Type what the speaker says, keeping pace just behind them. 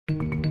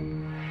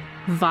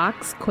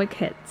Vox Quick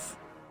Hits.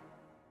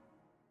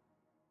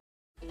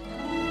 The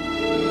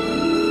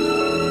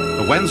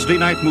Wednesday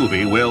night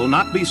movie will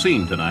not be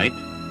seen tonight,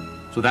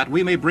 so that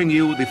we may bring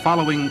you the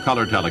following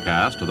color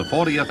telecast of the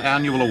 40th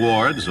Annual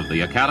Awards of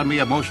the Academy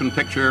of Motion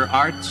Picture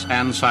Arts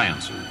and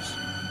Sciences.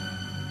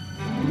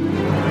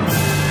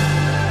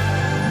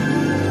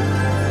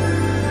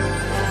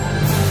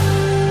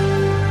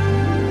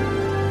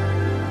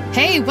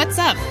 Hey, what's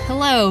up?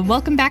 Hello,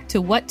 welcome back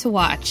to What to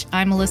Watch.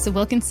 I'm Melissa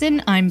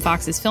Wilkinson. I'm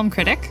Vox's film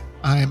critic.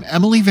 I'm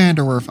Emily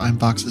Vanderwerf. I'm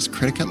Vox's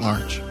critic at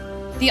large.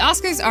 The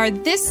Oscars are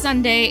this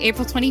Sunday,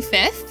 April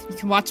 25th. You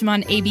can watch them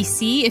on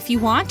ABC if you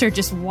want, or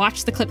just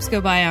watch the clips go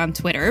by on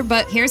Twitter.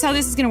 But here's how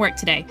this is going to work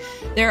today.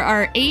 There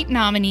are 8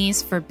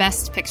 nominees for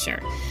Best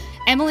Picture.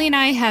 Emily and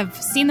I have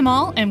seen them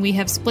all, and we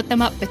have split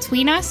them up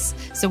between us,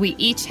 so we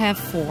each have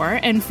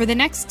 4. And for the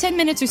next 10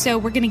 minutes or so,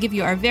 we're going to give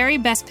you our very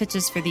best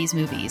pitches for these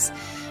movies.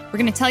 We're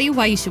going to tell you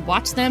why you should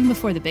watch them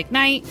before the big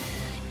night,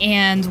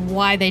 and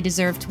why they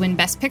deserve to win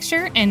Best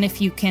Picture. And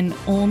if you can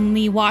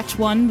only watch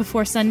one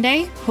before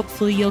Sunday,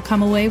 hopefully you'll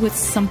come away with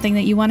something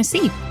that you want to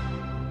see.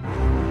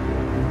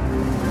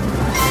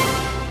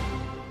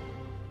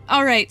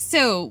 All right,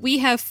 so we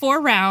have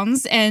 4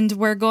 rounds, and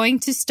we're going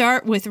to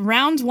start with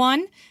round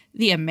 1,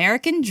 the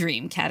American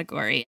Dream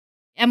category.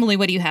 Emily,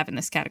 what do you have in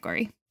this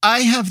category? I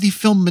have the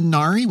film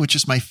Minari, which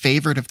is my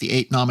favorite of the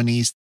 8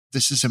 nominees.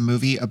 This is a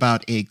movie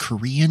about a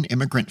Korean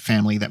immigrant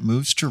family that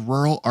moves to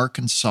rural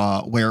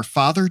Arkansas, where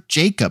Father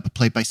Jacob,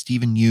 played by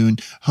Stephen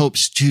Yeun,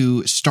 hopes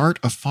to start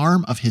a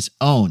farm of his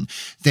own.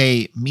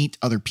 They meet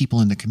other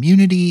people in the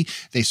community.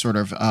 They sort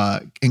of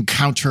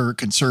encounter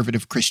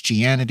conservative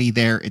Christianity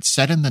there. It's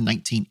set in the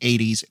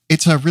 1980s.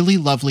 It's a really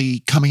lovely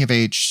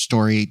coming-of-age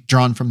story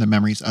drawn from the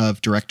memories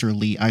of director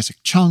Lee Isaac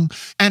Chung.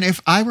 And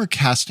if I were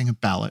casting a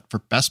ballot for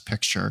Best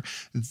Picture,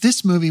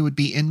 this movie would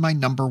be in my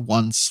number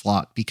 1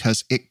 slot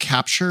because it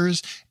captures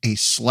a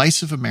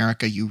slice of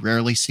America you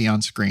rarely see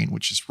on screen,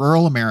 which is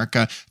rural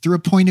America, through a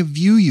point of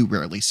view you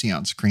rarely see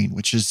on screen,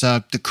 which is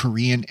the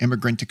Korean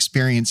immigrant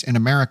experience in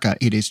America.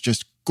 It is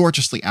just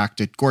gorgeously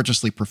acted,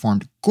 gorgeously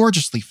performed,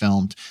 gorgeously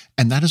filmed,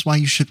 and that is why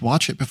you should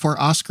watch it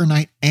before Oscar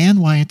night and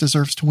why it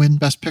deserves to win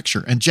Best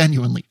Picture. And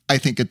genuinely, I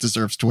think it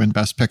deserves to win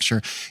Best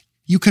Picture.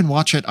 You can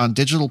watch it on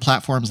digital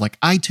platforms like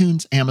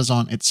iTunes,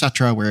 Amazon,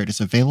 etc., where it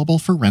is available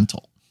for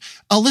rental.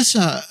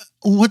 Alyssa,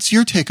 what's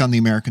your take on the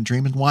American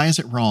Dream and why is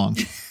it wrong?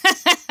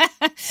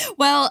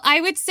 Well, I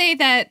would say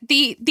that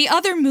the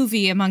other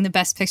movie among the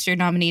Best Picture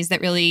nominees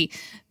that really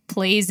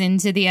plays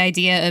into the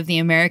idea of the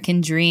American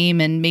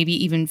Dream and maybe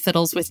even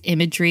fiddles with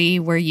imagery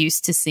we're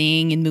used to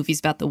seeing in movies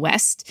about the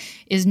West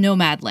is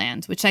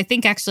Nomadland, which I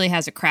think actually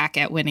has a crack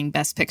at winning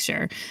Best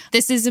Picture.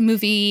 This is a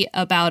movie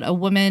about a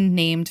woman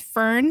named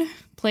Fern,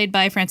 played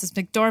by Frances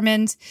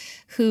McDormand,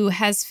 who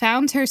has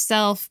found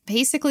herself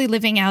basically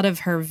living out of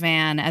her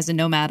van as a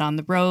nomad on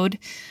the road,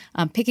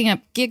 picking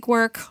up gig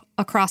work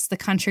across the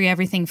country,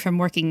 everything from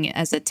working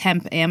as a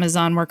temp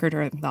Amazon worker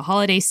during the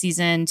holiday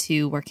season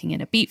to working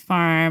in a beet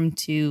farm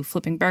to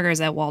flipping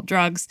burgers at Wall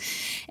Drugs.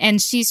 And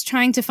she's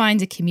trying to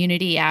find a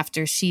community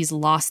after she's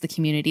lost the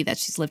community that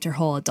she's lived her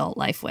whole adult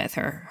life with.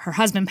 Her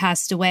husband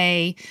passed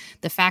away,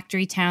 the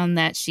factory town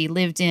that she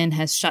lived in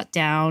has shut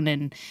down,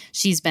 and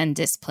she's been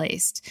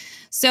displaced.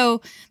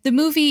 So the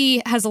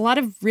movie has a lot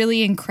of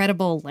really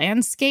incredible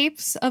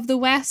landscapes of the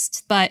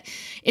West, but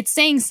it's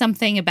saying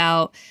something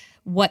about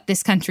what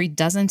this country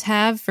doesn't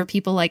have for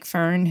people like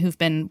Fern, who've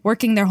been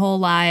working their whole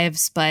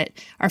lives but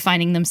are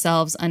finding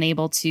themselves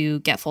unable to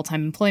get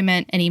full-time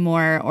employment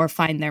anymore or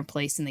find their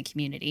place in the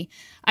community.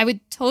 I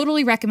would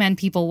totally recommend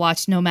people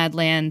watch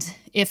Nomadland,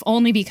 if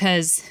only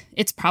because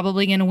it's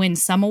probably going to win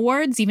some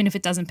awards, even if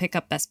it doesn't pick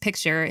up Best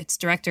Picture. Its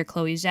director,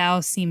 Chloe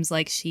Zhao, seems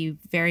like she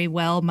very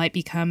well might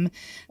become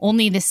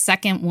only the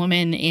second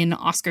woman in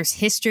Oscars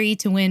history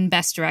to win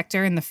Best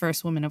Director and the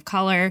first woman of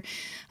color.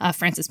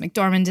 Frances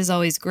McDormand is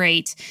always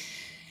great.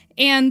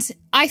 And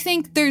I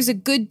think there's a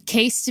good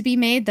case to be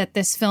made that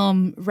this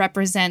film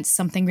represents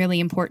something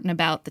really important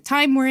about the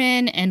time we're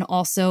in and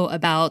also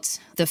about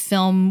the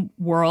film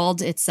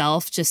world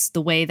itself, just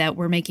the way that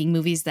we're making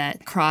movies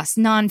that cross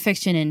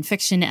nonfiction and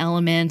fiction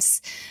elements.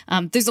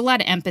 There's a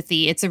lot of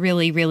empathy. It's a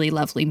really, really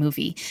lovely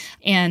movie.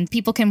 And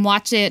people can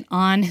watch it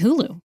on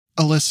Hulu.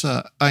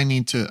 Alyssa, I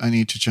need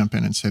to jump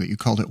in and say that you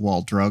called it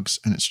Wall Drugs,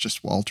 and it's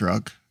just Wall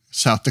Drug.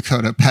 South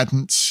Dakota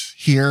pedants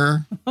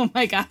here. Oh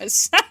my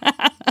gosh.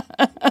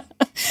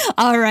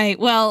 All right.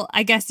 Well,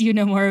 I guess you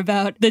know more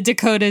about the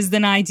Dakotas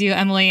than I do,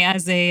 Emily,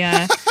 as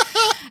a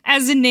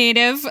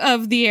native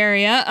of the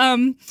area.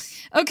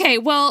 Okay,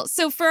 well,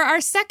 so for our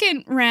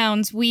second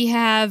round, we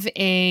have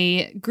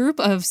a group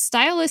of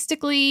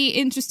stylistically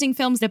interesting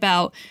films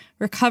about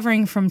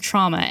recovering from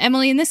trauma.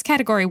 Emily, in this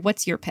category,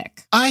 what's your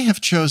pick? I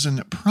have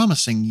chosen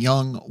Promising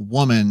Young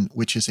Woman,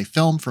 which is a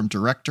film from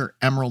director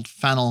Emerald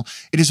Fennell.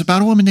 It is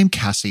about a woman named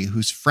Cassie,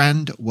 whose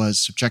friend was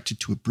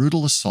subjected to a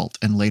brutal assault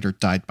and later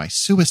died by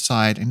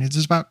suicide. And it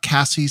is about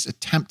Cassie's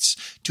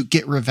attempts to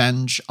get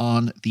revenge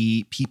on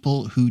the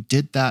people who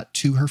did that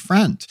to her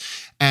friend.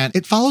 And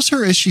it follows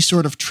her as she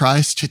sort of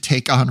tries to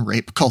take on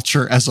rape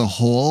culture as a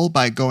whole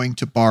by going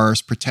to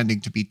bars, pretending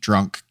to be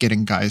drunk,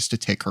 getting guys to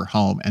take her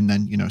home, and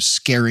then,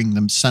 scaring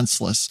them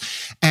senseless.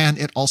 And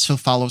it also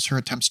follows her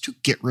attempts to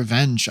get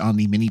revenge on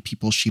the many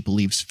people she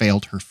believes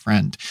failed her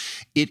friend.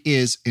 It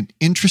is an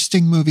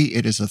interesting movie.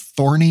 It is a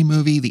thorny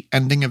movie. The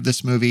ending of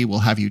this movie will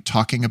have you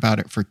talking about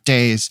it for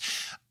days.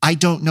 I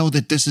don't know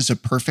that this is a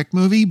perfect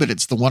movie, but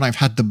it's the one I've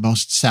had the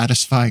most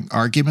satisfying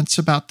arguments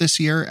about this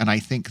year, and I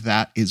think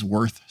that is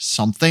worth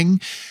something.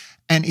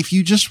 And if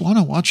you just want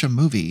to watch a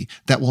movie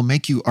that will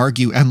make you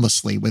argue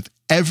endlessly with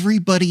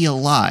everybody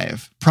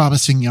alive,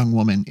 Promising Young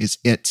Woman is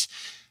it.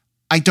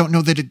 I don't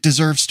know that it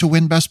deserves to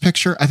win Best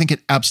Picture. I think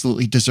it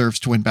absolutely deserves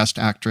to win Best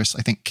Actress.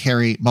 I think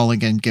Carey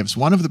Mulligan gives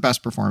one of the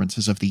best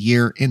performances of the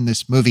year in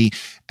this movie,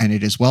 and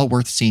it is well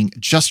worth seeing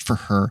just for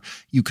her.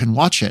 You can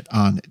watch it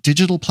on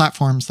digital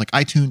platforms like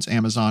iTunes,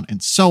 Amazon,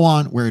 and so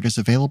on, where it is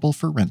available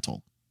for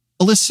rental.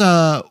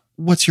 Alyssa,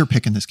 what's your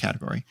pick in this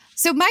category?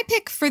 So my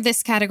pick for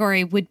this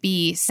category would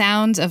be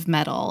Sound of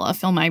Metal, a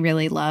film I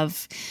really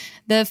love.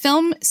 The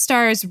film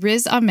stars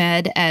Riz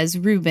Ahmed as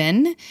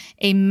Ruben,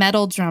 a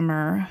metal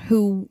drummer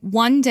who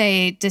one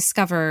day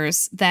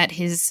discovers that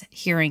his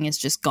hearing is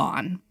just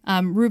gone.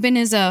 Ruben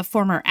is a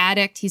former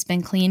addict. He's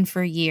been clean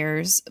for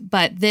years,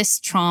 but this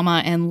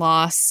trauma and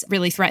loss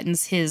really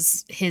threatens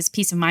his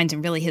peace of mind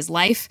and really his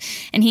life.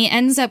 And he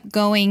ends up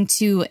going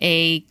to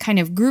a kind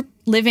of group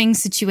living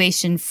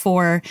situation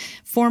for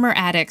former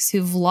addicts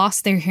who've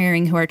lost their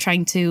hearing, who are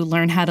trying to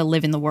learn how to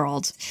live in the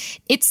world.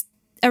 It's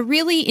a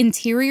really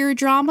interior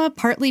drama,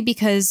 partly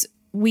because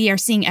we are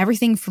seeing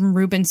everything from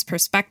Ruben's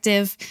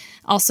perspective.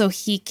 Also,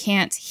 he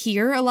can't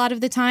hear a lot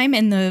of the time,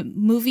 and the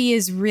movie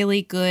is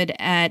really good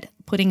at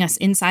putting us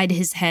inside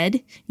his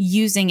head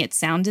using its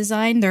sound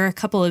design. There are a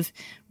couple of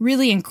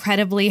really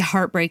incredibly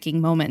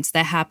heartbreaking moments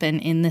that happen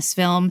in this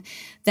film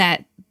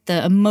that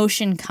the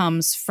emotion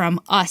comes from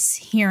us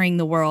hearing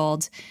the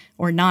world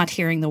or not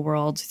hearing the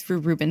world through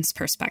Ruben's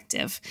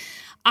perspective.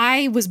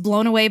 I was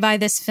blown away by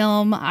this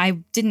film. I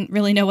didn't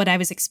really know what I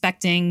was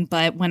expecting,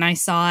 but when I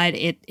saw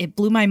it, it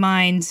blew my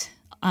mind.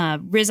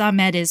 Riz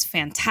Ahmed is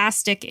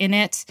fantastic in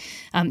it.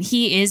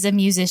 He is a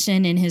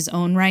musician in his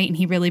own right, and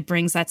he really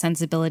brings that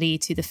sensibility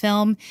to the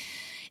film.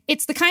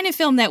 It's the kind of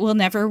film that will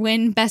never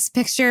win Best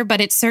Picture, but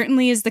it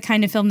certainly is the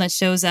kind of film that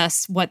shows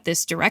us what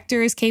this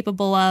director is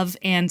capable of,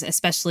 and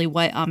especially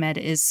what Ahmed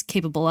is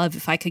capable of.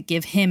 If I could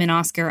give him an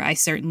Oscar, I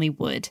certainly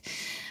would.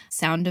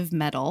 Sound of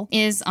Metal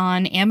is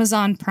on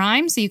Amazon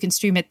Prime, so you can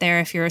stream it there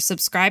if you're a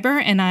subscriber,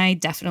 and I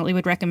definitely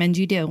would recommend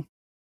you do.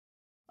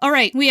 All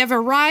right, we have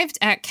arrived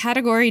at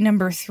category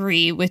number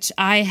 3, which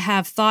I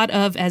have thought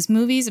of as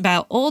movies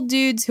about old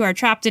dudes who are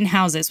trapped in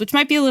houses, which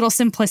might be a little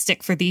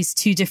simplistic for these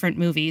two different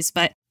movies,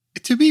 but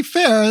to be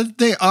fair,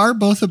 they are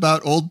both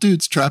about old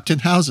dudes trapped in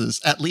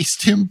houses, at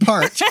least in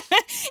part.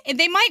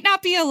 They might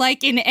not be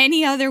alike in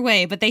any other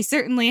way, but they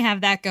certainly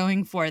have that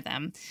going for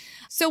them.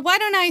 So why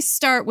don't I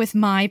start with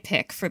my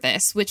pick for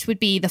this, which would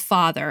be The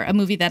Father, a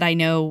movie that I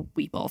know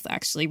we both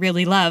actually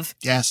really love.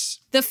 Yes.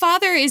 The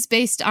Father is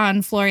based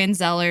on Florian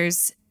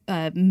Zeller's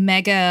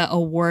mega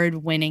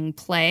award-winning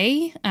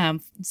play.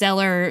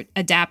 Zeller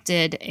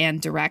adapted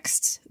and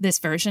directs this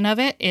version of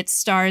it. It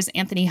stars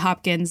Anthony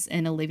Hopkins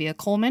and Olivia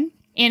Colman.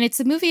 And it's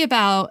a movie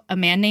about a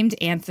man named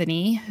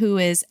Anthony who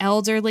is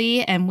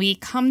elderly, and we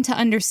come to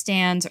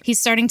understand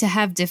he's starting to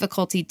have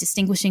difficulty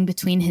distinguishing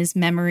between his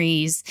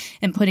memories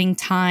and putting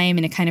time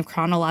in a kind of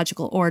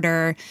chronological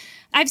order.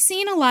 I've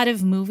seen a lot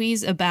of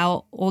movies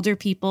about older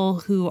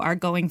people who are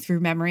going through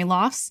memory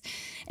loss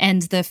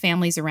and the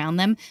families around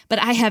them, but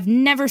I have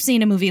never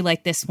seen a movie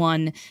like this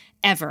one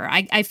ever.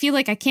 I feel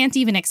like I can't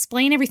even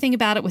explain everything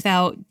about it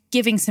without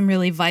giving some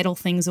really vital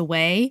things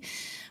away.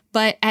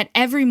 But at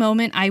every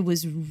moment, I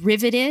was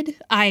riveted.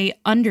 I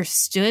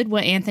understood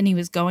what Anthony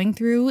was going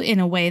through in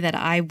a way that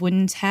I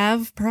wouldn't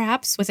have,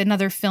 perhaps, with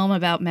another film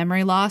about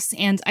memory loss.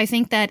 And I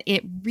think that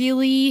it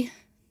really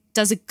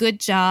does a good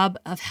job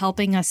of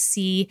helping us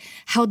see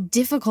how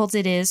difficult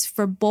it is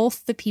for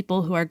both the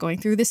people who are going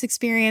through this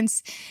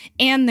experience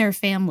and their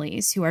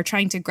families who are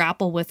trying to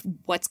grapple with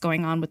what's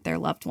going on with their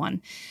loved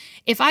one.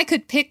 If I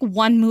could pick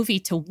one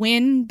movie to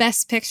win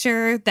Best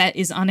Picture that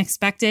is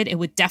unexpected, it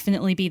would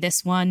definitely be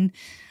this one.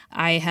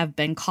 I have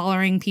been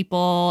collaring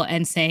people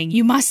and saying,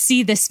 you must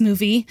see this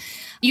movie.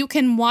 You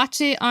can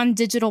watch it on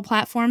digital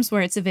platforms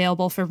where it's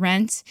available for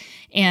rent.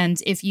 And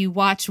if you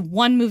watch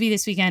one movie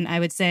this weekend, I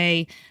would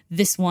say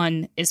this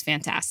one is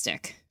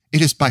fantastic.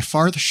 It is by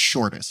far the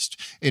shortest.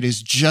 It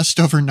is just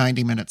over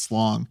 90 minutes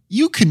long.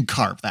 You can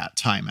carve that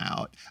time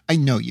out. I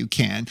know you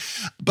can.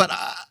 But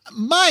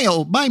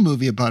my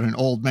movie about an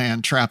old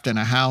man trapped in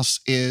a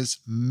house is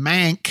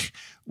Mank,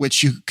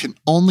 which you can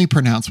only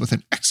pronounce with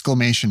an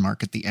exclamation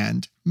mark at the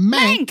end.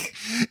 Mank.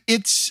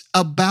 It's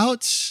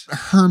about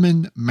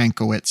Herman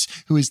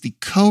Mankiewicz, who is the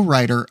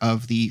co-writer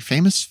of the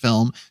famous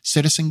film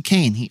Citizen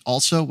Kane. He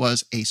also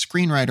was a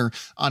screenwriter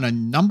on a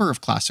number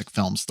of classic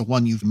films. The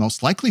one you've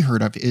most likely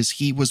heard of is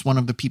he was one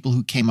of the people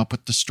who came up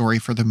with the story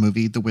for the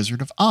movie The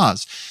Wizard of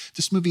Oz.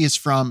 This movie is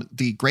from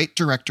the great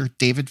director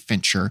David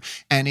Fincher,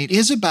 and it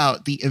is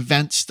about the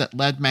events that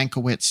led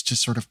Mankiewicz to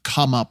sort of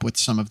come up with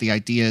some of the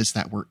ideas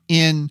that were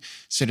in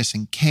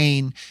Citizen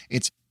Kane.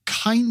 It's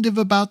kind of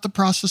about the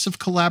process of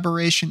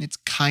collaboration. It's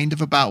kind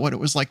of about what it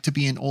was like to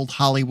be in old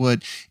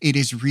Hollywood. It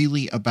is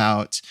really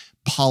about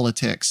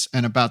politics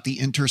and about the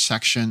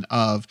intersection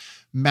of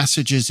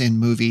messages in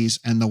movies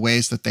and the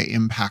ways that they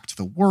impact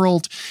the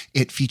world.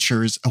 It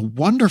features a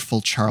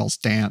wonderful Charles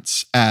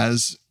Dance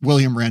as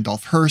William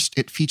Randolph Hearst.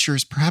 It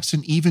features perhaps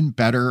an even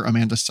better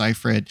Amanda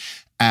Seyfried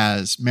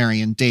as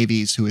Marion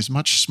Davies, who is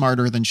much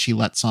smarter than she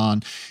lets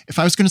on. If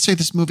I was going to say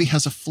this movie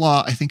has a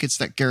flaw, I think it's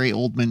that Gary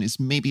Oldman is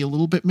maybe a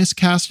little bit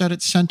miscast at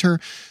its center.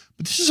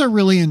 But this is a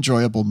really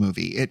enjoyable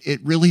movie. It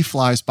really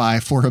flies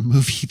by for a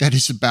movie that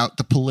is about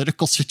the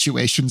political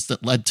situations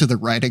that led to the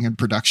writing and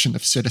production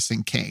of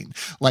Citizen Kane.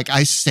 Like,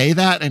 I say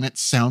that and it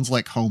sounds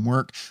like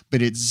homework,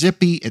 but it's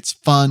zippy, it's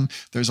fun.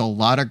 There's a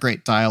lot of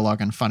great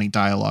dialogue and funny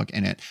dialogue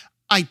in it.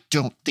 I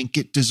don't think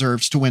it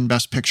deserves to win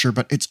Best Picture,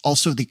 but it's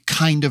also the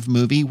kind of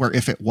movie where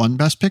if it won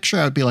Best Picture,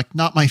 I would be like,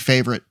 not my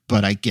favorite,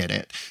 but I get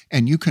it.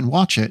 And you can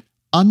watch it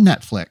on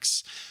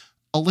Netflix.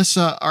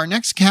 Alyssa, our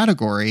next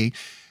category,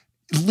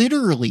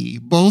 literally,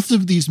 both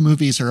of these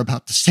movies are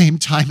about the same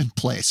time and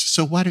place.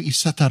 So why don't you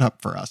set that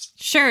up for us?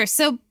 Sure.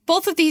 So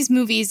both of these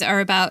movies are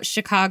about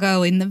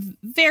Chicago in the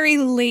very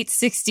late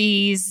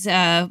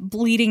 60s,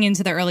 bleeding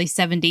into the early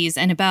 70s,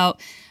 and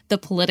about the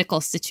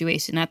political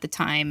situation at the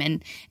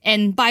time.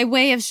 And by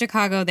way of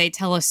Chicago, they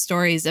tell us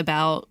stories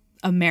about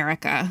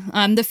America.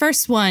 The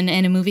first one,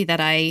 and a movie that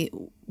I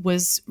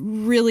was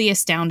really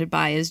astounded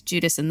by, is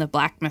Judas and the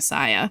Black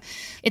Messiah.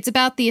 It's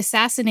about the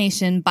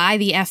assassination by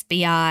the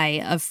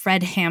FBI of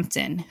Fred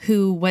Hampton,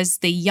 who was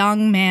the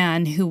young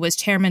man who was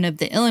chairman of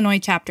the Illinois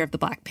chapter of the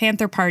Black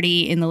Panther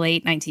Party in the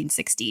late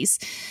 1960s.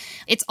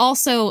 It's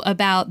also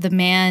about the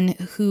man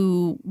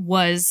who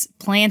was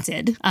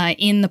planted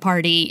in the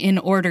party in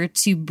order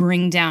to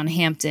bring down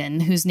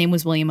Hampton, whose name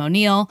was William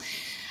O'Neill.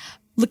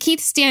 Lakeith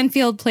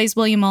Stanfield plays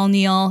William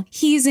O'Neill.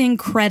 He's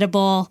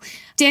incredible.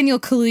 Daniel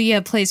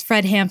Kaluuya plays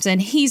Fred Hampton.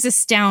 He's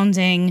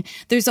astounding.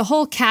 There's a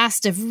whole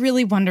cast of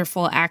really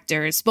wonderful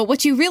actors. But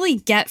what you really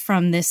get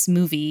from this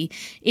movie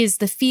is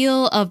the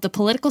feel of the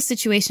political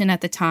situation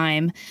at the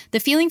time, the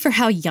feeling for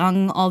how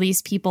young all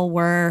these people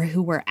were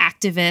who were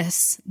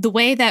activists, the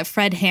way that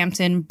Fred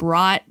Hampton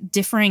brought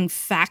differing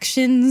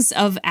factions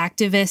of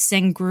activists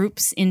and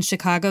groups in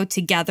Chicago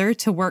together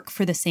to work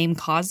for the same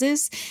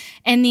causes,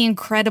 and the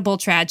incredible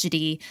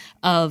tragedy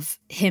of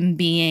him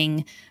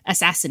being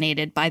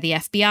assassinated by the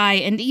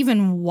FBI, and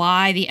even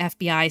why the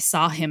FBI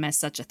saw him as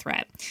such a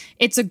threat.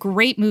 It's a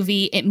great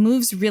movie. It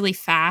moves really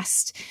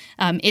fast.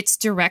 Its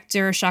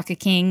director, Shaka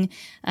King,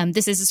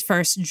 this is his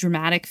first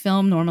dramatic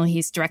film. Normally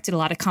he's directed a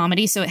lot of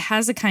comedy, so it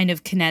has a kind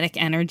of kinetic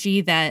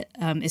energy that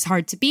is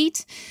hard to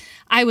beat.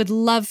 I would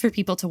love for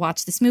people to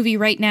watch this movie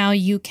right now.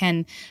 You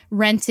can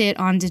rent it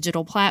on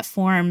digital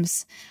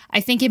platforms.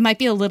 I think it might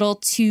be a little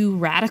too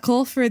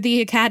radical for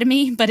the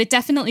Academy, but it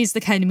definitely is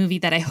the kind of movie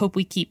that I hope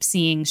we keep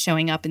seeing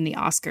showing up in the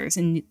Oscars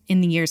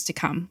in the years to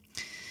come.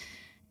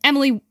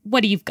 Emily,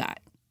 what do you've got?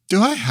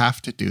 Do I have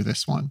to do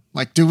this one?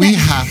 Like, do we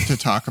have to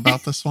talk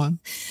about this one?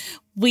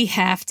 We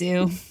have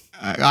to.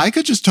 I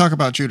could just talk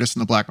about Judas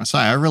and the Black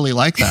Messiah. I really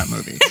like that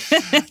movie.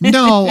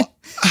 No,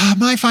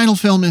 my final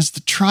film is The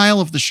Trial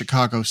of the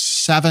Chicago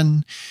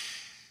Seven.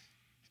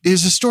 It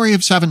is a story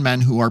of 7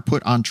 men who are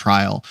put on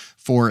trial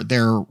for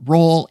their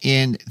role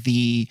in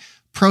the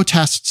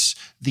protests,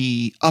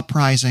 the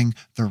uprising,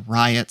 the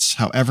riots,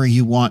 however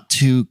you want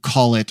to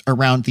call it,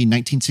 around the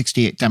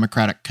 1968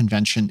 Democratic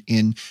Convention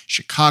in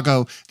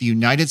Chicago. The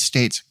United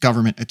States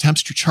government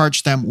attempts to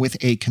charge them with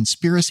a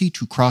conspiracy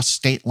to cross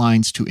state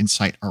lines to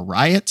incite a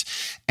riot.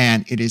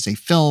 And it is a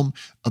film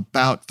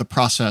about the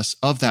process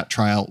of that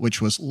trial,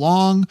 which was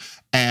long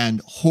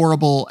and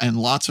horrible, and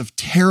lots of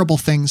terrible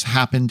things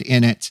happened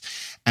in it.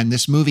 And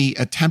this movie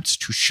attempts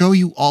to show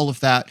you all of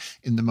that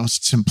in the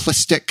most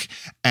simplistic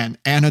and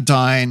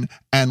anodyne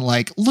and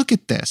like, look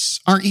at this.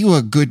 Aren't you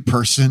a good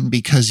person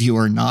because you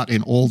are not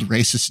an old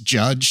racist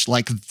judge?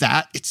 Like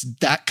that. It's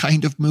that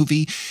kind of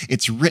movie.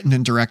 It's written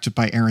and directed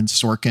by Aaron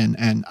Sorkin.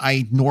 And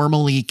I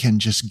normally can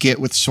just get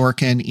with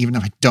Sorkin, even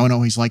if I don't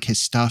always like his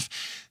stuff.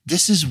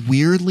 This is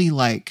weirdly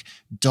like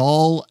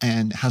dull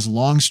and has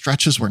long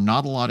stretches where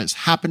not a lot is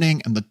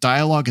happening, and the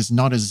dialogue is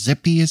not as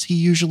zippy as he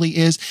usually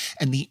is.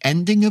 And the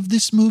ending of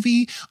this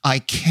movie, I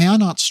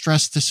cannot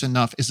stress this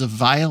enough, is a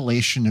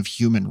violation of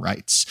human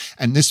rights.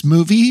 And this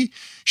movie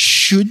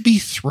should be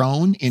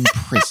thrown in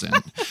prison.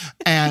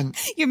 And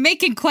you're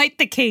making quite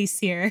the case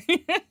here.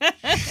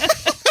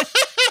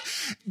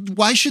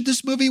 Why should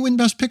this movie win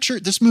Best Picture?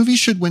 This movie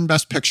should win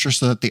Best Picture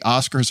so that the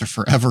Oscars are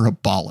forever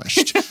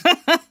abolished.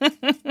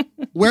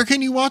 Where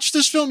can you watch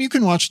this film? You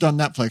can watch it on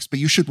Netflix, but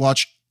you should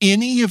watch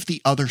any of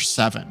the other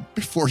 7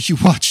 before you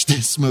watch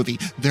this movie.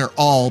 They're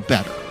all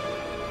better.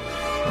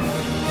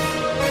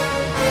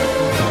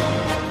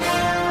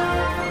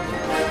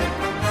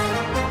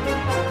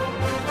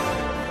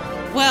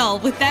 Well,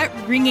 with that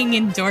ringing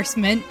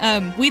endorsement,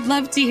 we'd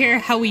love to hear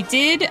how we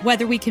did,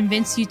 whether we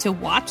convinced you to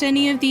watch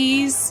any of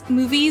these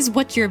movies,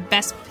 what your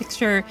best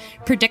picture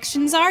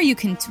predictions are. You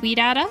can tweet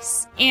at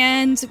us.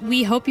 And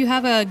we hope you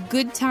have a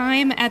good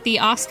time at the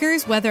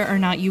Oscars, whether or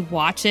not you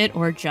watch it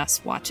or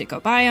just watch it go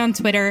by on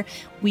Twitter.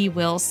 We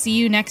will see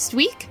you next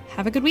week.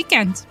 Have a good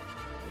weekend.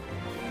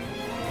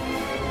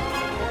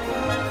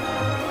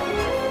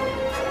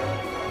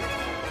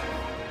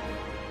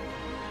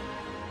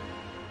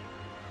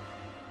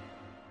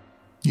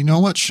 You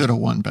know what should have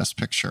won Best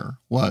Picture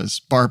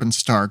was Barb and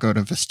Star Go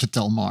to Vista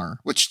Del Mar,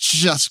 which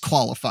just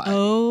qualified.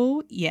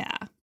 Oh, yeah.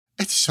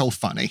 It's so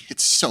funny.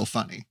 It's so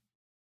funny.